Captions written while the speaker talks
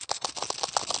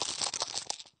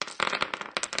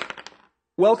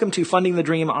Welcome to Funding the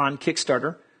Dream on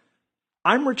Kickstarter.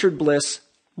 I'm Richard Bliss,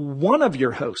 one of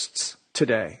your hosts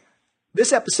today.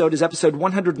 This episode is episode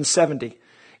 170.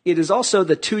 It is also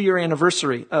the 2-year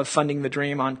anniversary of Funding the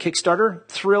Dream on Kickstarter.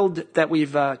 Thrilled that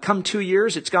we've come 2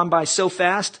 years. It's gone by so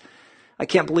fast. I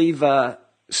can't believe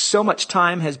so much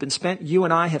time has been spent. You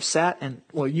and I have sat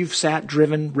you've sat,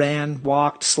 driven, ran,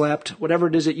 walked, slept, whatever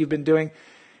it is that you've been doing.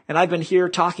 And I've been here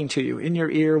talking to you in your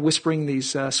ear, whispering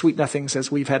these sweet nothings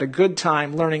as we've had a good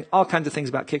time learning all kinds of things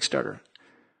about Kickstarter.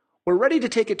 We're ready to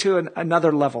take it to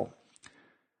another level.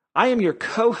 I am your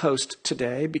co-host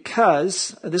today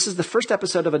because this is the first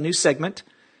episode of a new segment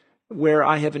where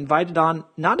I have invited on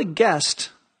not a guest,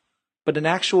 but an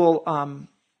actual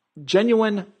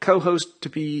genuine co-host to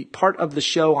be part of the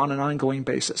show on an ongoing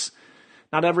basis.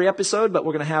 Not every episode, but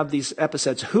we're going to have these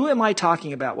episodes. Who am I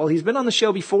talking about? Well, he's been on the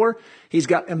show before. He's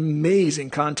got amazing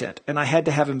content, and I had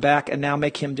to have him back and now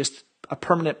make him just a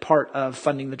permanent part of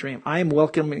Funding the Dream. I am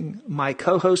welcoming my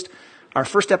co-host, our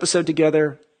first episode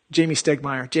together, Jamie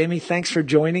Stegmaier. Jamie, thanks for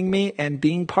joining me and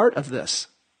being part of this.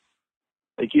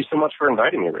 Thank you so much for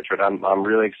inviting me, Richard. I'm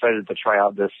really excited to try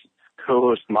out this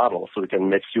co-host model so we can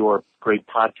mix your great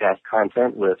podcast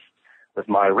content with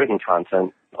my written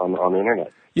content on the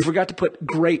internet. You forgot to put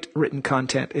great written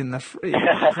content in the...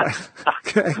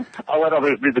 Okay. I'll let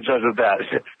others be the judge of that.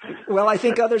 Well, I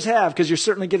think others have, because you're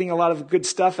certainly getting a lot of good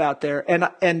stuff out there.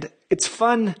 And it's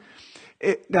fun.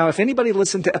 Now, if anybody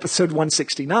listened to episode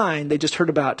 169, they just heard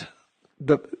about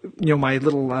my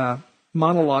little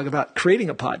monologue about creating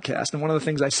a podcast. And one of the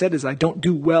things I said is I don't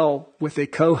do well with a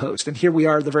co-host. And here we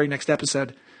are, the very next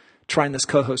episode, trying this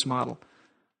co-host model.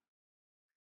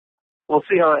 We'll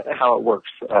see how it works.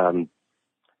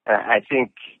 I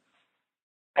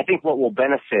think what will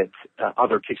benefit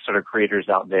other Kickstarter creators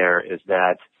out there is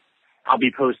that I'll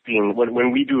be posting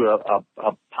when we do a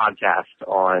podcast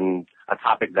on a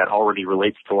topic that already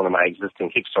relates to one of my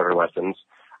existing Kickstarter lessons.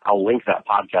 I'll link that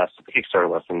podcast to the Kickstarter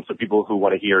lesson so people who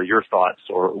want to hear your thoughts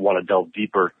or want to delve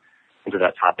deeper into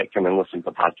that topic can then listen to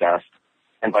the podcast,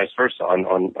 and vice versa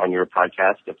on your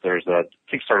podcast. If there's a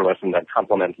Kickstarter lesson that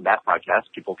complements that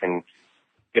podcast, people can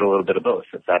get a little bit of both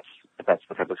if that's the type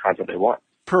of content they want.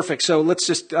 Perfect. So let's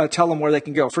just tell them where they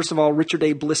can go. First of all,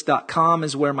 richardabliss.com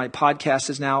is where my podcast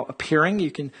is now appearing.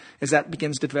 You can, as that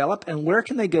begins to develop. And where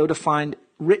can they go to find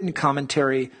written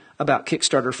commentary about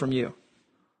Kickstarter from you?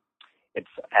 It's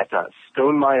at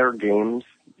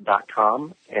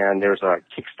stonemeyergames.com, and there's a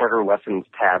Kickstarter lessons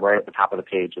tab right at the top of the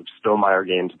page of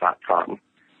stonemeyergames.com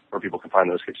where people can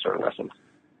find those Kickstarter lessons.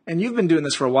 And you've been doing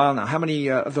this for a while now. How many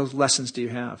of those lessons do you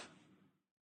have?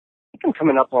 I'm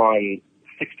coming up on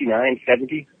 69,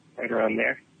 70, right around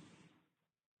there.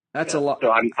 That's a lot. So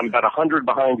I'm about 100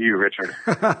 behind you, Richard.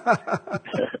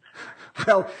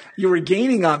 Well, you were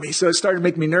gaining on me, so it started to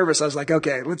make me nervous. I was like,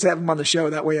 okay, let's have him on the show.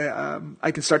 That way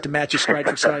I can start to match you stride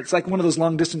for stride. It's like one of those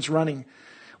long-distance running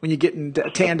when you get in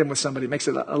tandem with somebody. It makes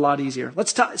it a lot easier.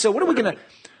 Let's talk. So what are we going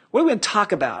to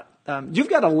talk about? You've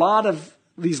got a lot of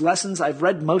these lessons. I've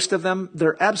read most of them.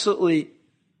 They're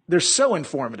so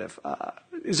informative.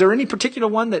 Is there any particular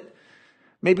one that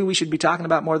maybe we should be talking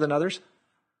about more than others?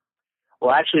 Well,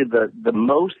 actually, the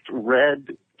most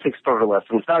read Kickstarter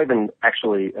lesson, it's not even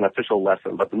actually an official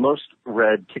lesson, but the most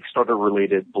read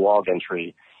Kickstarter-related blog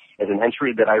entry is an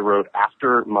entry that I wrote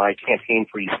after my campaign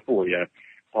for Euphoria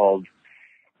called,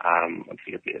 let's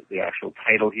see the actual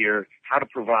title here, How to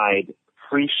Provide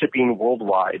Free Shipping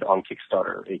Worldwide on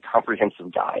Kickstarter, a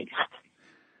Comprehensive Guide.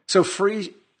 So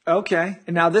free, okay.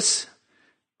 And now this...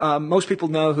 most people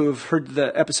know who have heard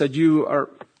the episode. You're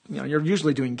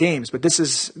usually doing games, but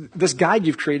this guide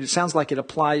you've created sounds like it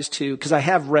applies to, because I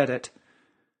have read it.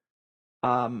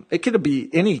 It could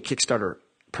be any Kickstarter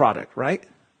product, right?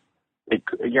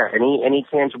 Any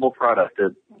tangible product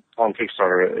on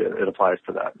Kickstarter, it applies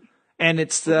to that. And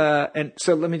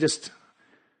so let me just,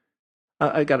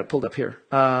 I got it pulled up here.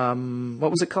 What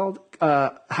was it called?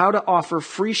 How to Offer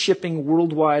Free Shipping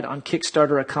Worldwide on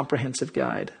Kickstarter, a Comprehensive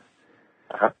Guide.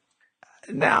 Uh-huh.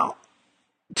 Now,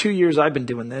 2 years I've been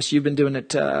doing this. You've been doing it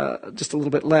just a little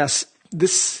bit less.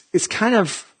 This is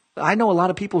I know a lot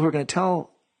of people who are going to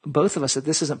tell both of us that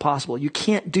this isn't possible. You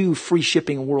can't do free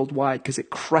shipping worldwide because it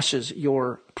crushes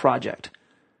your project.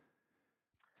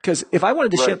 Because if I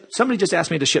wanted to ship, somebody just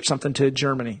asked me to ship something to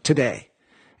Germany today.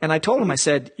 And I told him, I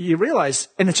said, you realize,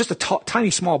 and it's just a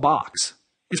tiny small box.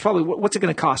 It's probably, what's it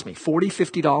going to cost me? $40,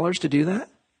 $50 to do that?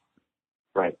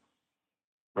 Right.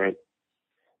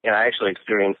 And I actually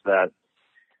experienced that.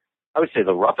 I would say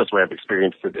the roughest way I've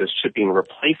experienced it is shipping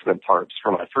replacement parts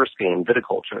for my first game,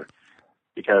 Viticulture,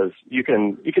 because you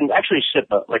can actually ship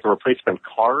a replacement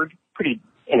card pretty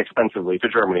inexpensively to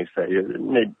Germany, say,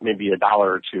 maybe $1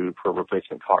 or $2 per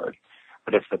replacement card.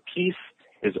 But if the piece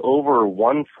is over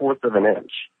 1/4 of an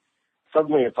inch,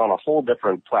 suddenly it's on a whole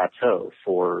different plateau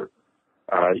for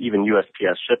even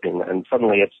USPS shipping, and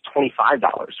suddenly it's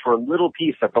 $25 for a little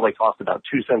piece that probably cost about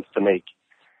 2 cents to make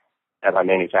at my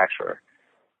manufacturer.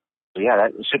 So yeah,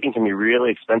 that shipping can be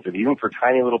really expensive, even for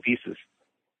tiny little pieces.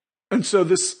 And so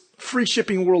this free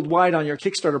shipping worldwide on your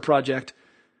Kickstarter project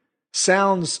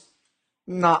sounds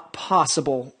not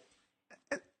possible.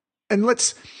 And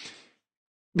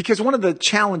because one of the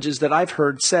challenges that I've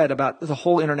heard said about the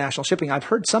whole international shipping, I've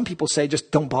heard some people say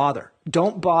just don't bother.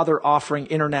 Don't bother offering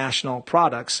international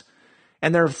products.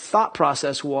 And their thought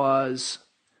process was,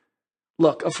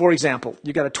 look, for example,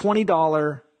 you got a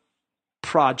 $20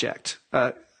 project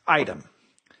item,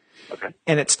 okay,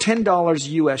 and it's $10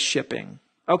 US shipping.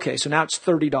 Okay, so now it's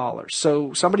 $30.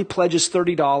 So somebody pledges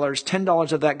 $30,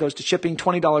 $10 of that goes to shipping,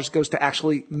 $20 goes to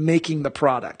actually making the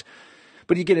product.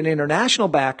 But you get an international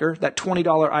backer, that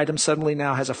 $20 item suddenly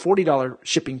now has a $40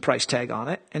 shipping price tag on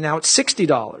it, and now it's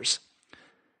 $60.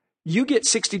 You get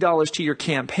 $60 to your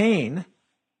campaign,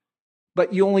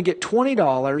 but you only get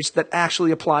 $20 that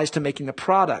actually applies to making the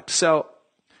product. So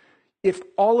if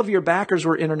all of your backers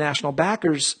were international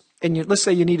backers, and let's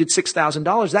say you needed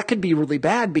 $6,000, that could be really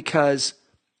bad because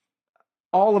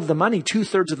all of the money,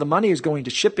 2/3 of the money is going to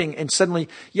shipping. And suddenly,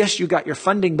 yes, you got your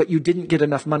funding, but you didn't get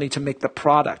enough money to make the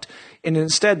product. And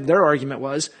instead, their argument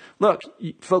was, look,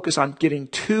 you focus on getting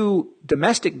 2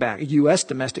 U.S.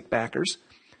 domestic backers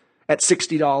at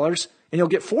 $60, and you'll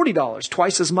get $40,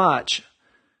 twice as much.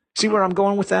 See where I'm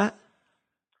going with that?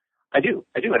 I do.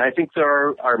 And I think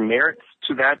there are merits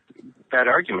to that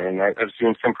argument. And I've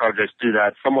seen some projects do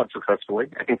that somewhat successfully.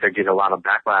 I think they get a lot of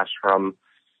backlash from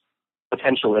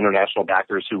potential international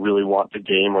backers who really want the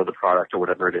game or the product or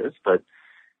whatever it is. But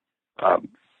I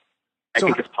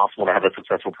think it's possible to have a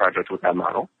successful project with that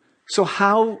model. So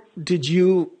how did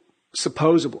you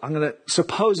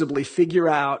supposedly figure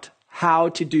out how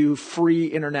to do free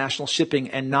international shipping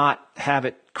and not have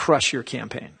it crush your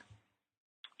campaign?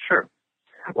 Sure.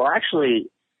 Well, actually,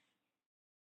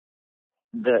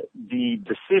 the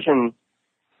decision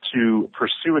to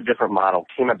pursue a different model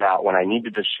came about when I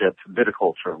needed to ship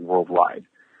viticulture worldwide.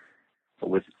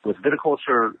 With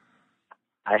viticulture,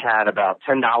 I had about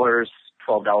 $10,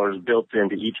 $12 built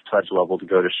into each pledge level to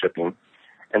go to shipping.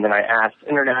 And then I asked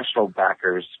international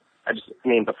backers, I just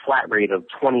named a flat rate of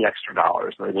 $20 extra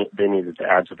they needed to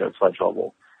add to their pledge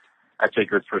level. I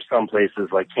figured for some places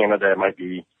like Canada, it might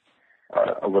be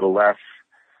a little less.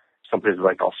 Some places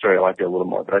like Australia might be a little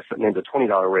more, but I named a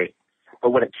 $20 rate.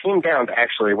 But when it came down to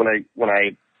actually, when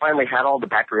I finally had all the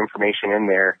backer information in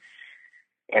there,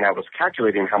 and I was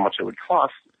calculating how much it would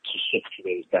cost to ship to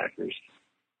those backers,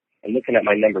 and looking at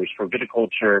my numbers for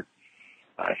viticulture,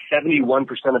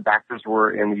 71% of backers were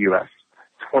in the U.S.,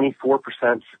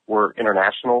 24% were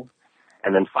international,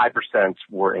 and then 5%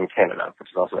 were in Canada, which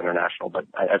is also international. But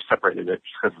I've separated it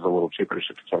because it's a little cheaper to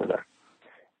ship to Canada.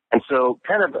 And so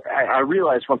I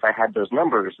realized once I had those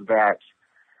numbers that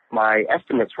my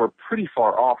estimates were pretty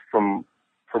far off from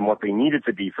what they needed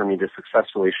to be for me to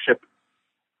successfully ship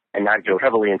and not go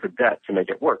heavily into debt to make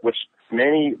it work, which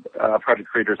many project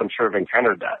creators, I'm sure, have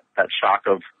encountered that shock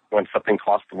of when something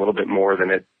costs a little bit more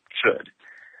than it should.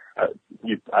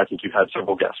 I think you've had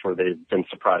several guests where they've been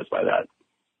surprised by that.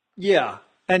 Yeah.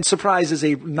 And surprise is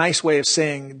a nice way of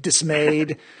saying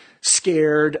dismayed,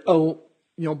 scared,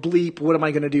 bleep, what am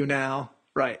I going to do now?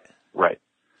 Right. Right.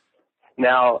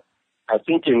 Now, I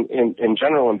think in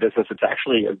general in business, it's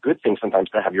actually a good thing sometimes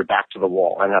to have your back to the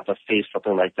wall and have to face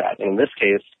something like that. And in this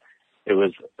case, it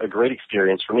was a great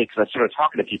experience for me because I started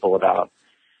talking to people about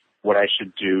what I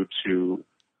should do to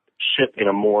ship in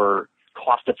a more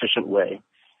cost-efficient way.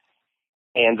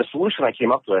 And the solution I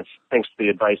came up with, thanks to the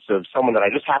advice of someone that I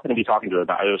just happened to be talking to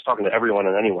about, I was talking to everyone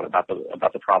and anyone about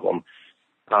the problem.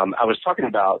 I was talking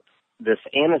about this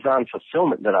Amazon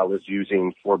fulfillment that I was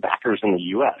using for backers in the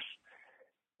U.S.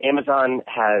 Amazon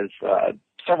has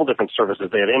several different services.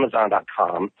 They have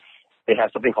Amazon.com. They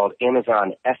have something called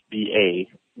Amazon FBA,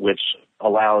 which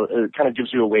kind of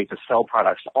gives you a way to sell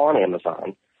products on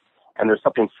Amazon. And there's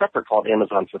something separate called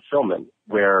Amazon Fulfillment,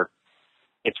 where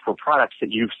it's for products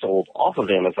that you've sold off of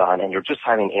Amazon, and you're just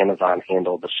having Amazon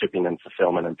handle the shipping and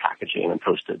fulfillment and packaging and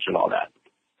postage and all that.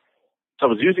 So I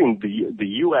was using the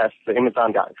U.S., the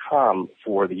Amazon.com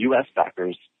for the U.S.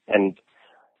 backers, and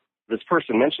this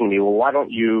person mentioned to me, well, why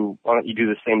don't you do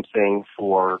the same thing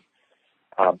for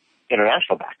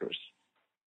international backers?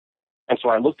 And so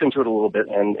I looked into it a little bit,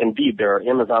 and indeed, there are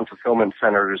Amazon fulfillment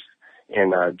centers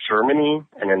in Germany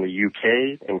and in the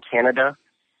UK and Canada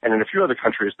and in a few other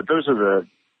countries, but those are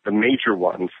the major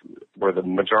ones where the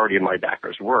majority of my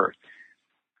backers were.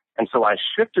 And so I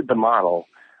shifted the model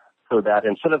so that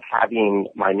instead of having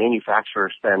my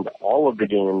manufacturer send all of the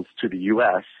games to the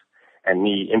U.S. and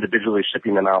me individually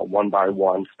shipping them out one by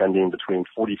one, spending between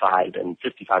 $45 and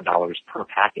 $55 per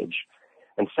package,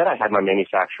 instead I had my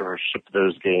manufacturer ship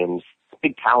those games,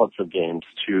 big pallets of games,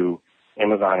 to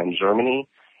Amazon in Germany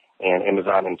and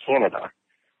Amazon in Canada.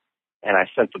 And I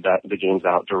sent the games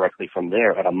out directly from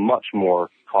there at a much more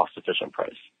cost-efficient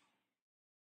price.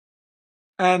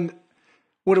 And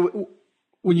when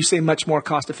you say much more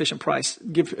cost-efficient price,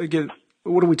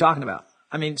 what are we talking about?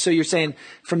 I mean, so you're saying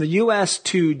from the U.S.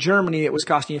 to Germany, it was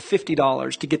costing you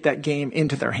 $50 to get that game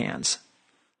into their hands.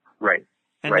 Right.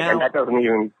 And right. Now, and that doesn't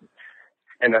even,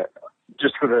 and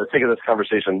just for the sake of this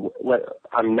conversation,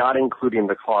 I'm not including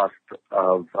the cost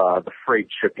of the freight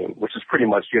shipping, which is pretty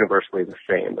much universally the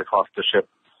same. The cost to ship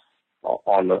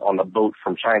on the boat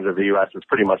from China to the U.S. is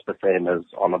pretty much the same as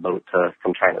on the boat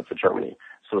from China to Germany.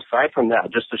 So aside from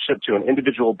that, just to ship to an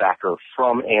individual backer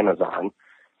from Amazon,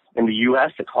 in the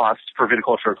U.S., it costs, for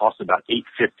viticulture, it costs about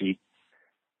 $8.50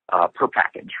 per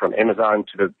package from Amazon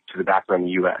to the backer in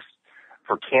the U.S.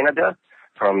 For Canada,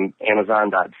 from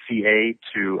Amazon.ca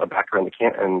to a backer in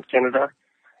Canada,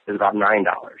 is about $9.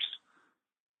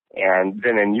 And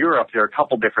then in Europe, there are a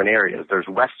couple different areas. There's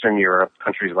Western Europe,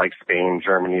 countries like Spain,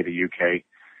 Germany, the UK.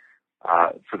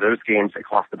 For those games, it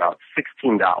costs about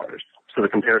 $16. So the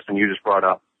comparison you just brought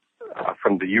up,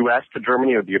 from the U.S. to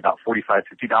Germany, it would be about $45,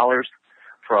 $50.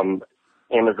 From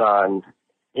Amazon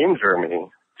in Germany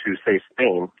to, say,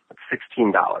 Spain, it's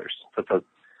 $16. So it's a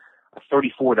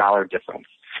 $34 difference.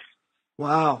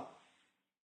 Wow.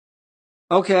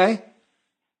 Okay.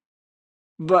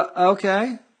 But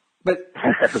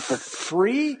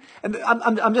free? And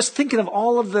I'm just thinking of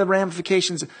all of the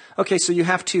ramifications. Okay, so you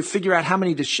have to figure out how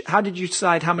many how did you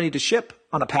decide how many to ship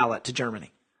on a pallet to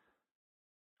Germany?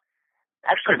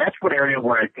 Actually, that's one area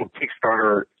where I think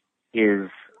Kickstarter is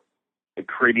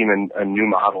creating a new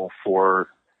model for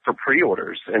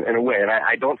pre-orders in a way. And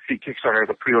I don't see Kickstarter as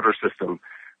a pre-order system,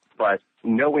 but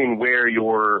knowing where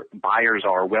your buyers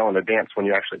are well in advance when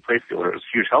you actually place the order is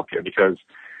a huge help here, because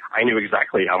I knew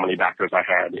exactly how many backers I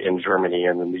had in Germany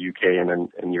and in the UK and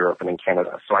in Europe and in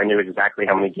Canada. So I knew exactly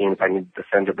how many games I needed to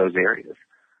send to those areas.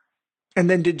 And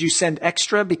then did you send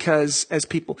extra because as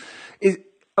people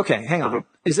okay, hang on. Mm-hmm.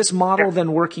 Is this model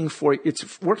then working for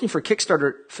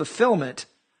Kickstarter fulfillment?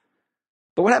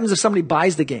 But what happens if somebody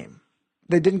buys the game?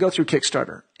 They didn't go through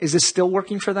Kickstarter. Is this still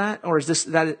working for that, or is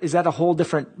that a whole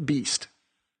different beast?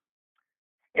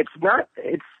 It's not.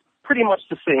 It's pretty much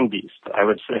the same beast, I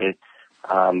would say.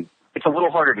 It's a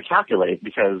little harder to calculate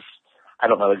because I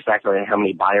don't know exactly how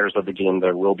many buyers of the game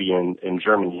there will be in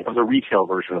Germany, of the retail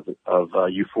version of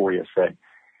Euphoria, say.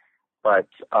 But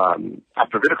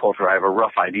after viticulture, I have a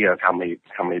rough idea of how many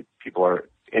people are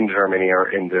in Germany or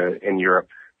in Europe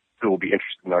who will be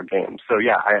interested in our game. So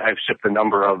yeah, I've shipped a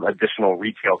number of additional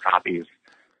retail copies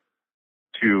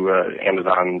to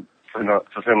Amazon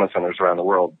fulfillment centers around the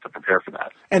world to prepare for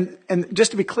that. And just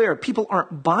to be clear, people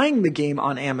aren't buying the game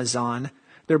on Amazon.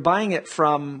 They're buying it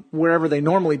from wherever they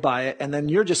normally buy it, and then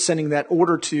you're just sending that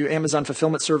order to Amazon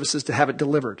Fulfillment Services to have it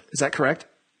delivered. Is that correct?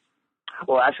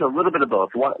 Well, actually, a little bit of both.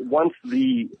 Once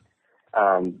the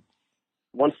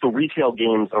retail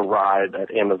games arrive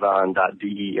at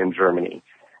Amazon.de in Germany,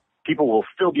 people will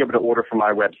still be able to order from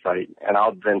my website, and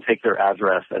I'll then take their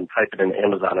address and type it in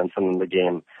Amazon and send them the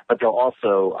game. But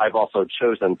I've also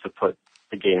chosen to put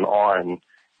the game on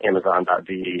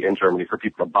Amazon.de in Germany for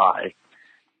people to buy.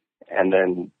 And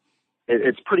then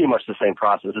it's pretty much the same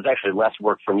process. It's actually less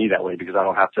work for me that way because I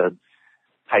don't have to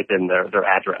type in their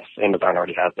address. Amazon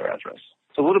already has their address.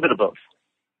 So a little bit of both.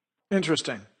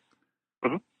 Interesting.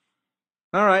 Mm-hmm.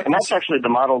 All right. And that's actually the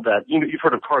model that, you've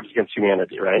heard of Cards Against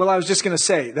Humanity, right? Well, I was just going to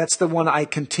say, that's the one I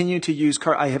continue to use.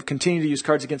 I have continued to use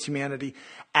Cards Against Humanity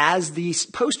as the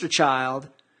poster child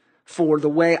for the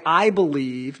way I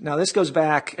believe. Now, this goes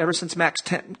back ever since Max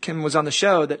Temkin was on the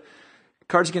show, that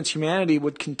Cards Against Humanity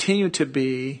would continue to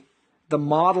be the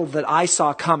model that I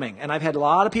saw coming. And I've had a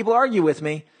lot of people argue with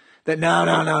me that no,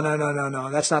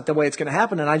 that's not the way it's going to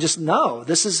happen. And I just know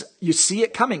you see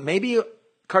it coming. Maybe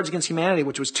Cards Against Humanity,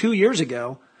 which was 2 years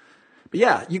ago. But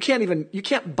yeah, you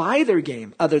can't buy their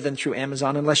game other than through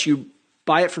Amazon unless you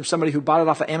buy it from somebody who bought it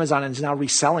off of Amazon and is now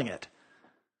reselling it.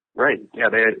 Right. Yeah,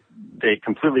 they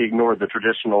completely ignored the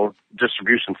traditional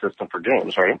distribution system for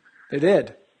games, right? They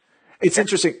did. It's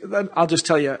interesting. I'll just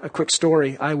tell you a quick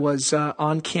story. I was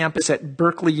on campus at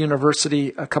Berkeley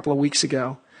University a couple of weeks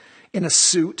ago in a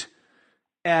suit,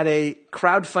 at a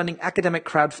international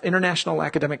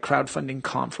academic crowdfunding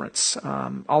conference,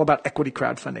 all about equity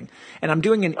crowdfunding. And I'm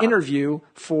doing an interview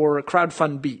for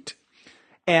Crowdfund Beat.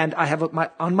 And I have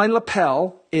on my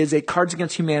lapel is a Cards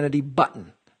Against Humanity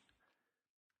button.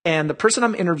 And the person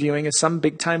I'm interviewing is some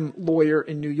big time lawyer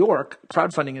in New York,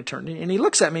 crowdfunding attorney. And he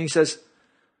looks at me and he says,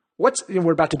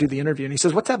 we're about to do the interview. And he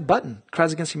says, what's that button?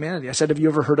 Cards Against Humanity. I said, have you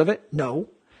ever heard of it? No.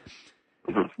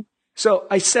 So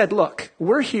I said, look,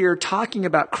 we're here talking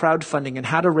about crowdfunding and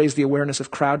how to raise the awareness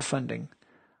of crowdfunding.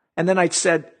 And then I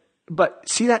said, but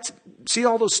see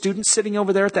all those students sitting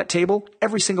over there at that table?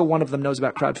 Every single one of them knows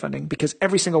about crowdfunding because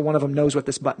every single one of them knows what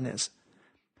this button is.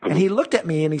 And he looked at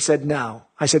me and he said, no.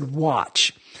 I said,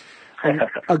 watch. And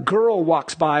a girl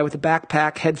walks by with a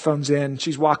backpack, headphones in.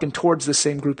 She's walking towards the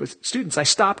same group of students. I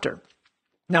stopped her.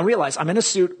 Now realize I'm in a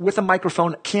suit with a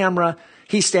microphone, camera.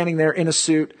 He's standing there in a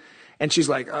suit. And she's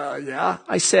like, yeah.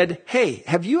 I said, hey,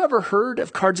 have you ever heard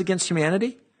of Cards Against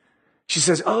Humanity? She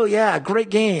says, oh, yeah, great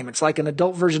game. It's like an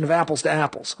adult version of Apples to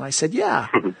Apples. And I said, yeah.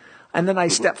 And then I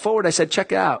stepped forward. I said,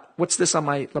 check it out. What's this on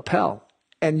my lapel?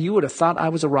 And you would have thought I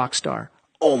was a rock star.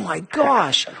 Oh, my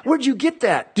gosh. Where'd you get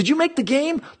that? Did you make the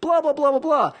game? Blah, blah, blah, blah,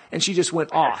 blah. And she just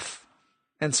went off.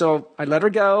 And so I let her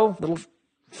go, little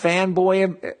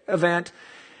fanboy event.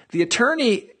 The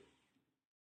attorney,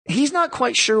 he's not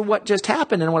quite sure what just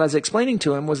happened. And what I was explaining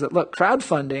to him was that, look,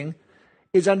 crowdfunding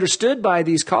is understood by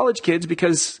these college kids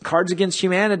because Cards Against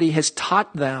Humanity has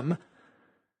taught them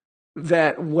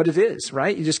that what it is,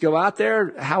 right? You just go out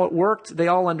there, how it worked, they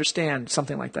all understand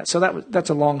something like that. So that's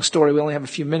a long story. We only have a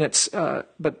few minutes,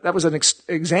 but that was an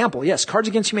example. Yes, Cards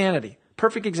Against Humanity,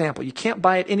 perfect example. You can't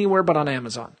buy it anywhere but on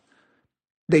Amazon.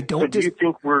 They don't. So do you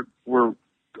think we're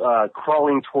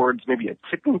crawling towards maybe a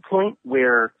tipping point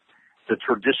where the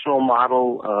traditional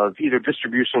model of either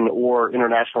distribution or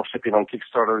international shipping on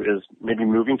Kickstarter is maybe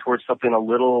moving towards something a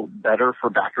little better for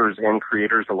backers and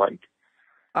creators alike?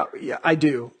 Yeah, I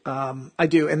do. I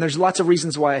do. And there's lots of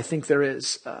reasons why I think there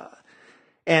is.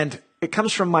 And it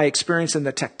comes from my experience in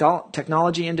the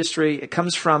technology industry. It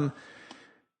comes from,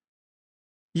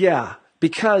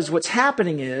 because what's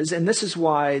happening is, and this is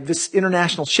why this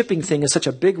international shipping thing is such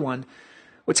a big one.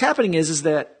 What's happening is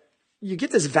that you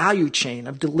get this value chain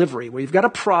of delivery where you've got a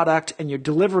product and you're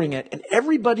delivering it, and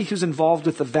everybody who's involved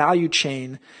with the value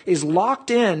chain is locked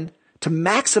in to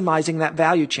maximizing that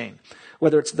value chain.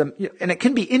 Whether it's and it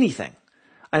can be anything.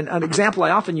 An example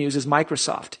I often use is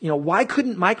Microsoft. Why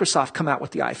couldn't Microsoft come out with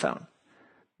the iPhone?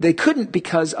 They couldn't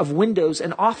because of Windows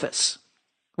and Office.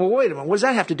 Well, wait a minute. What does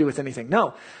that have to do with anything?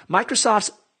 No.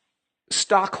 Microsoft's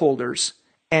stockholders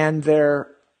and their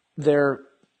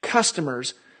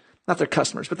customers, not their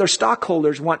customers, but their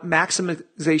stockholders want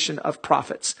maximization of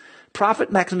profits.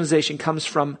 Profit maximization comes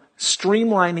from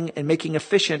streamlining and making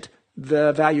efficient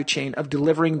the value chain of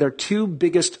delivering their two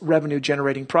biggest revenue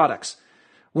generating products,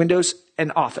 Windows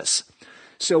and Office.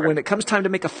 So when it comes time to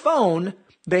make a phone,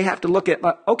 they have to look at,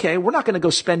 okay, we're not going to go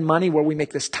spend money where we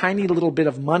make this tiny little bit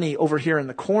of money over here in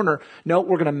the corner. No,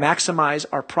 we're going to maximize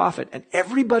our profit. And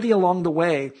everybody along the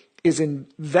way is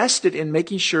invested in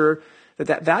making sure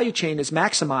that value chain is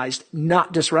maximized,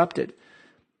 not disrupted.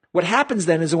 What happens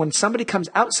then is when somebody comes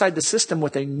outside the system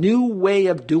with a new way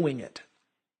of doing it,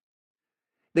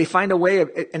 they find a way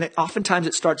of, and oftentimes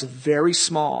it starts very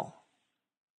small.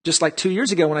 Just like 2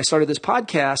 years ago when I started this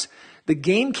podcast, the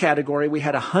game category, we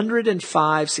had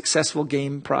 105 successful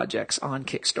game projects on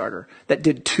Kickstarter that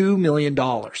did $2 million.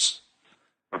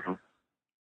 Mm-hmm.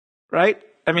 Right?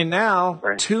 I mean, now,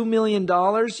 right. $2 million,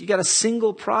 you got a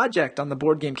single project on the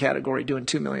board game category doing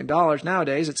 $2 million.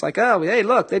 Nowadays, it's like, oh, hey,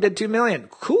 look, they did $2 million.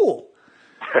 Cool.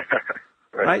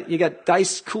 Right? You got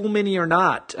Dice Cool Mini or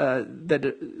Not, that's doing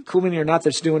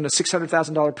a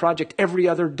 $600,000 project every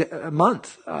other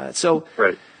month.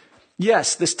 Right.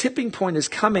 Yes, this tipping point is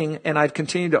coming, and I've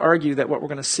continued to argue that what we're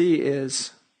going to see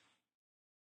is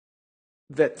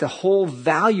that the whole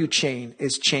value chain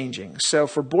is changing. So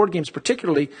for board games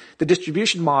particularly, the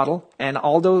distribution model, and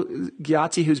Aldo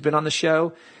Ghiatti, who's been on the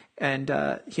show, and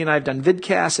he and I have done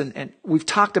vidcasts, and we've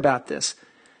talked about this,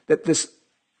 that this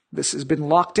has been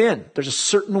locked in. There's a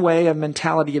certain way, a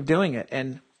mentality of doing it.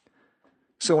 And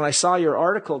so when I saw your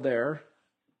article there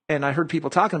and I heard people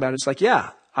talking about it, it's like,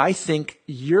 yeah, I think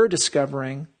you're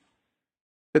discovering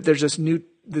that there's this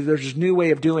new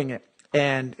way of doing it.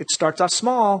 And it starts off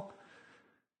small.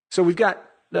 So we've got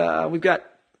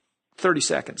 30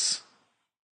 seconds.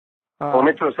 Well, let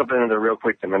me throw something in there real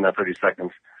quick in that 30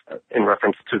 seconds in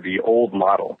reference to the old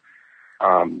model.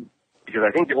 Because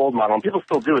I think the old model, and people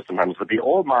still do it sometimes, but the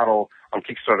old model on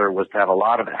Kickstarter was to have a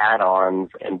lot of add-ons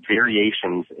and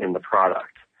variations in the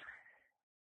product.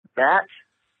 That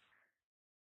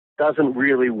doesn't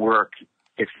really work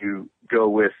if you go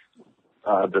with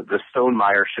the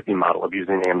Stonemaier shipping model of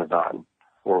using Amazon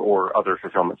or other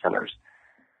fulfillment centers.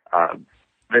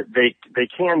 They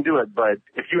can do it, but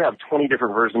if you have 20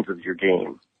 different versions of your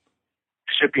game,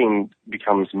 shipping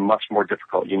becomes much more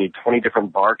difficult. You need 20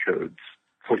 different barcodes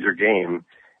for your game,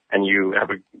 and you have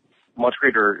a much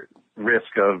greater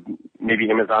risk of maybe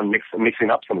Amazon mixing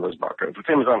up some of those barcodes, which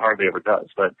Amazon hardly ever does.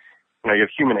 But you have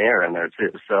human error in there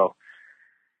too. So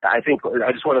I think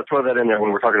I just want to throw that in there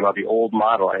when we're talking about the old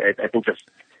model. I think if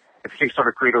a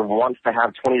Kickstarter creator wants to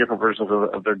have 20 different versions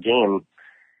of their game,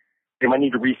 they might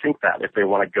need to rethink that if they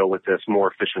want to go with this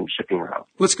more efficient shipping route.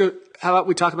 Let's go. How about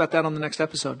we talk about that on the next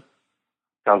episode?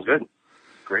 Sounds good.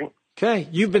 Great. Okay.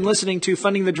 You've been listening to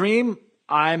Funding the Dream.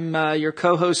 I'm your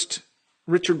co-host,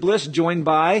 Richard Bliss, joined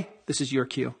by, this is your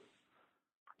cue,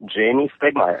 Jamie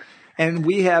Stegmaier. And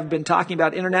we have been talking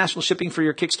about international shipping for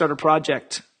your Kickstarter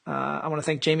project. I want to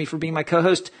thank Jamie for being my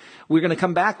co-host. We're going to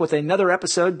come back with another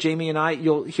episode. Jamie and I,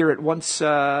 you'll hear it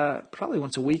probably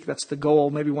once a week. That's the goal,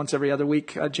 maybe once every other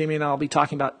week. Jamie and I will be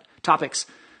talking about topics.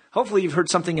 Hopefully you've heard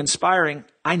something inspiring.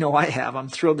 I know I have. I'm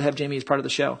thrilled to have Jamie as part of the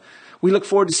show. We look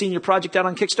forward to seeing your project out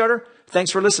on Kickstarter.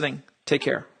 Thanks for listening. Take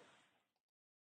care.